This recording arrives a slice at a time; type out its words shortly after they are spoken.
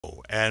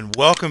And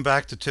welcome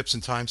back to Tips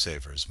and Time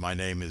Savers. My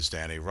name is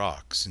Danny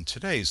Rocks. In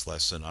today's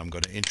lesson, I'm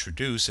going to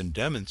introduce and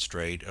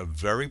demonstrate a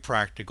very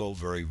practical,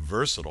 very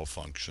versatile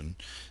function,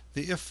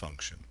 the if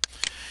function.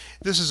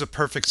 This is a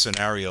perfect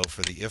scenario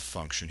for the if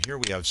function. Here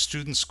we have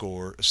student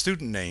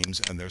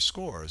names and their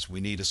scores. We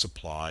need to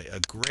supply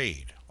a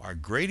grade. Our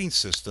grading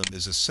system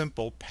is a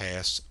simple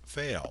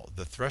pass-fail.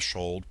 The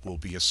threshold will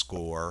be a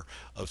score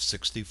of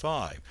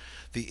 65.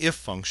 The if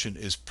function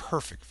is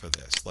perfect for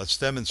this. Let's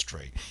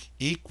demonstrate.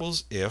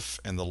 Equals if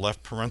and the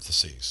left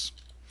parentheses.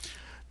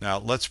 Now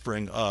let's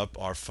bring up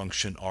our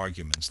function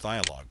arguments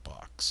dialog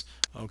box.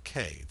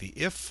 Okay, the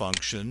if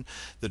function,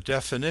 the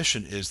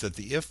definition is that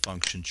the if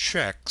function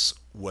checks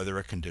whether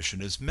a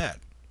condition is met,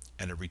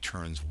 and it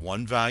returns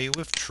one value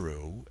if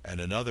true and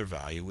another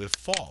value if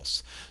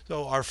false.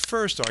 So our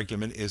first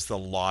argument is the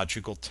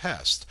logical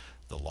test.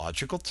 The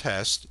logical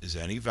test is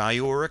any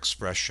value or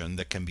expression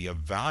that can be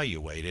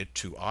evaluated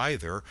to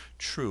either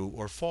true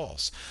or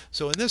false.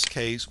 So in this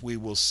case, we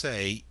will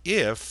say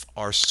if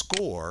our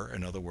score,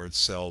 in other words,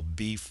 cell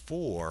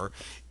B4,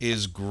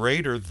 is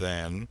greater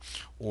than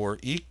or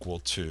equal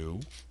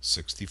to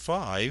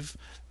 65,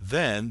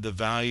 then the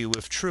value,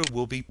 if true,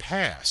 will be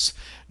pass.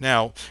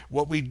 Now,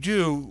 what we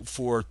do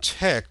for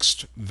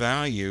text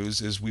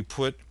values is we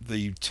put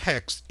the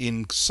text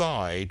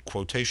inside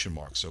quotation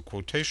marks. So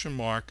quotation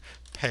mark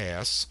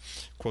pass,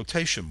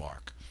 quotation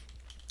mark.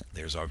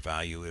 There's our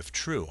value if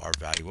true. Our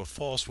value if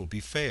false will be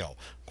fail.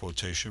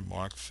 Quotation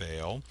mark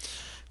fail,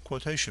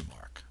 quotation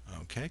mark.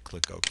 Okay,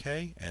 click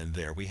OK, and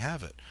there we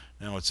have it.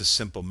 Now it's a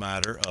simple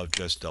matter of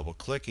just double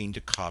clicking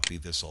to copy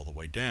this all the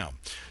way down.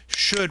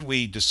 Should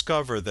we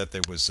discover that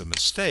there was a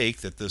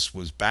mistake, that this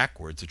was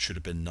backwards, it should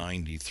have been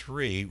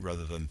 93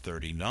 rather than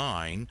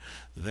 39,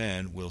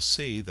 then we'll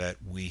see that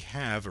we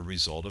have a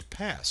result of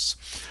pass.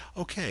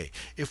 Okay,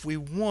 if we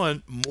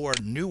want more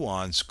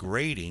nuanced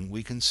grading,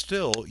 we can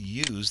still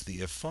use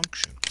the if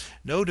function.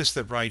 Notice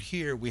that right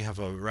here we have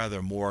a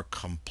rather more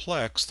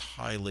complex,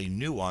 highly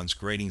nuanced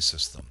grading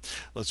system.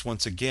 Let's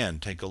once again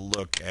take a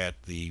look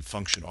at the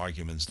function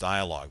arguments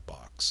dialog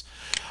box.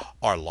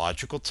 Our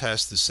logical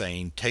test is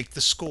saying take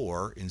the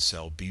score in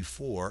cell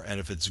B4, and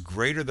if it's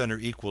greater than or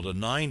equal to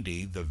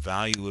 90, the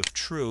value if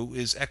true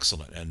is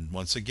excellent. And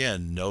once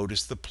again,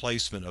 notice the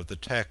placement of the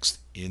text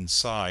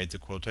inside the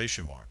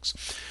quotation marks.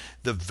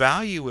 The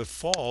value if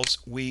false,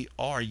 we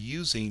are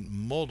using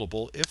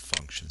multiple if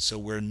functions. So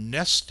we're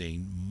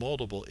nesting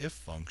multiple if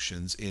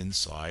functions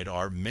inside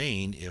our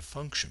main if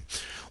function.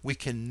 We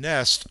can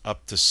nest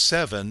up to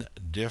 7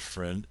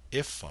 different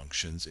if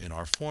functions in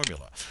our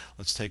formula.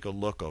 Let's take a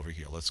look over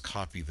here. Let's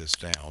copy this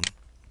down.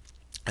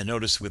 And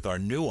notice with our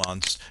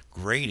nuanced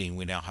grading,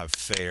 we now have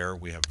fair,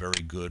 we have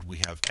very good,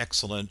 we have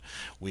excellent,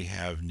 we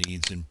have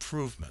needs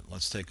improvement.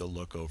 Let's take a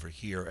look over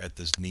here at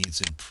this needs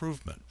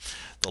improvement.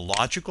 The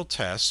logical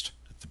test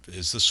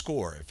is the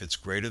score. If it's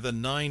greater than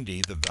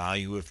 90, the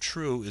value if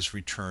true is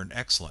return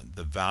excellent.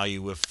 The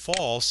value if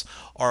false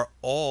are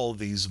all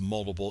these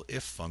multiple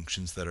if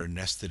functions that are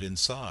nested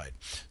inside.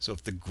 So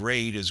if the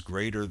grade is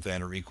greater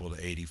than or equal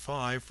to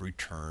 85,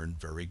 return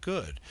very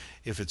good.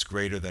 If it's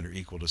greater than or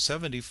equal to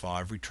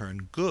 75,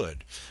 return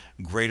good.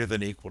 Greater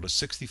than or equal to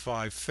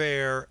 65,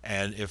 fair,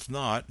 and if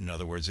not, in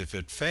other words, if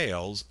it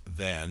fails,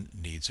 then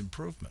needs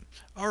improvement.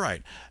 All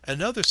right,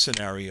 another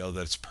scenario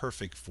that's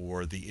perfect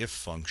for the if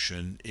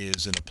function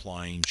is in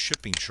applying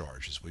shipping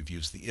charges. We've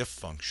used the if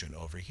function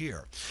over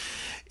here.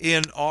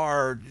 In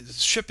our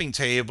shipping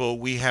table,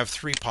 we have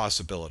 3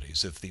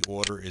 possibilities. If the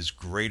order is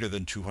greater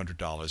than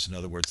 $200, in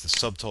other words, the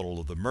subtotal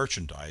of the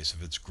merchandise,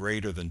 if it's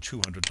greater than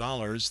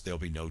 $200, there'll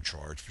be no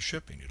charge for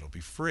shipping. It'll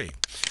be free.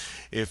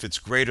 If it's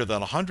greater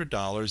than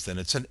 $100, then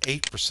it's an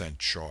 8%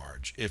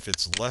 charge. If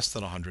it's less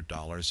than $100,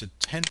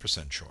 a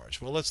 10%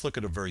 charge. Well, let's look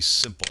at a very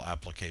simple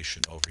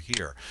application over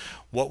here.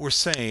 What we're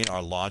saying,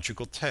 our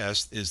logical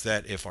test, is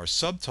that if our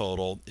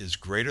subtotal is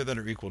greater than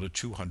or equal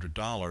to $200,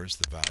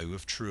 the value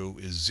if true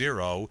is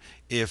 0.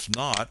 If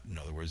not, in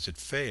other words, it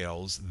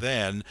fails,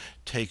 then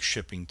take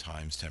shipping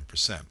times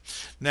 10%.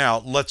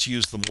 Now, let's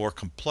use the more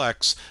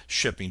complex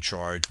shipping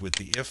charge with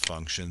the if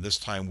function. This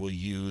time we'll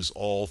use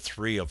all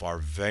 3 of our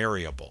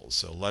variables.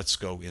 So let's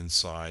go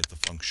inside the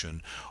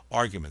function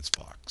arguments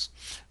box.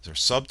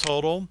 There's our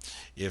subtotal.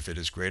 If it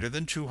is greater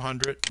than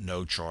 200,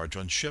 no charge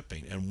on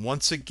shipping. And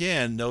once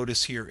again,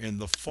 notice here in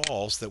the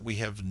false that we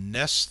have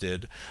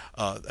nested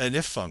an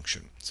if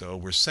function. So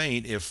we're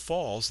saying if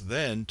false,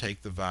 then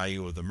take the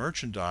value of the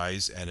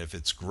merchandise, and if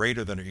it's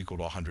greater than or equal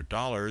to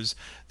 $100,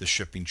 the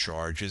shipping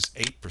charge is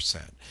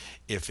 8%.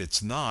 If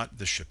it's not,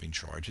 the shipping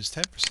charge is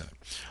 10%.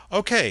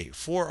 Okay,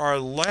 for our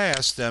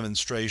last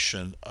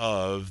demonstration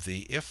of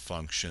the if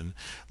function,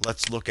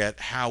 let's look at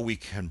how we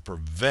can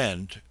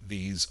prevent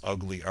these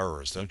ugly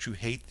errors. Don't you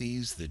hate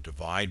these? They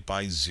divide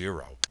by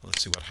 0.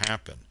 Let's see what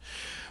happened.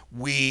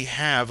 we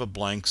have a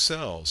blank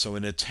cell. So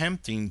in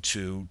attempting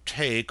to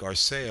take our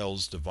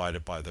sales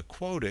divided by the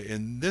quota,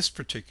 in this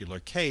particular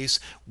case,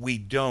 we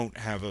don't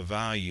have a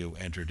value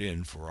entered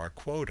in for our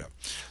quota.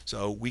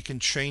 So we can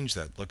change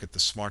that. Look at the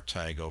smart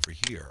tag over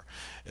here.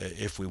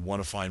 If we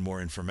want to find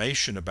more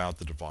information about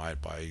the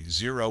divide by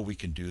zero, we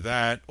can do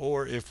that.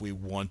 Or if we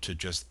want to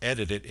just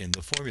edit it in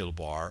the formula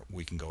bar,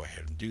 we can go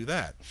ahead and do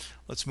that.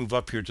 Let's move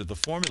up here to the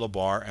formula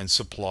bar and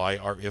supply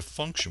our if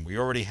function. We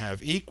already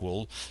have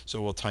equal,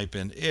 so we'll type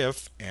in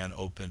if and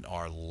open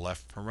our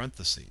left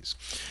parentheses.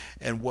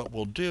 And what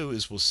we'll do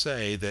is we'll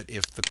say that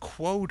if the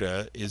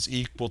quota is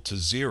equal to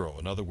 0,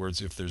 in other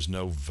words, if there's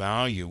no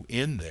value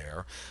in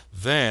there,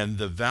 then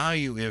the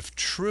value, if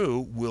true,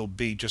 will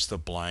be just a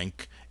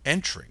blank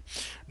entry.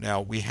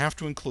 Now we have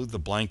to include the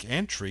blank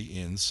entry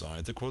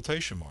inside the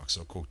quotation mark.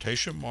 So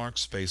quotation mark,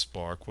 space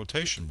bar,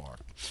 quotation mark,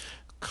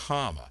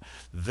 comma.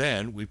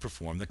 Then we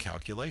perform the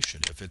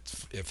calculation if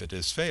it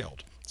has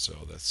failed.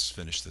 So let's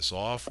finish this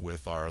off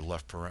with our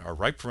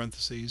right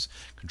parentheses,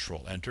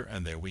 control enter,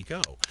 and there we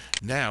go.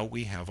 Now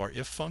we have our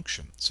if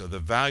function. So the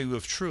value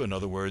of true, in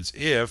other words,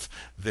 if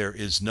there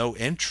is no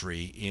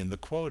entry in the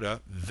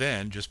quota,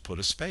 then just put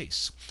a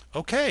space.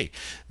 Okay,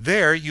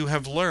 there you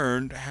have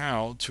learned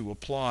how to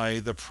apply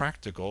the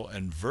practical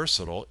and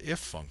versatile if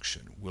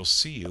function. We'll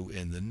see you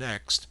in the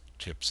next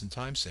Tips and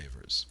Time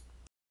Savers.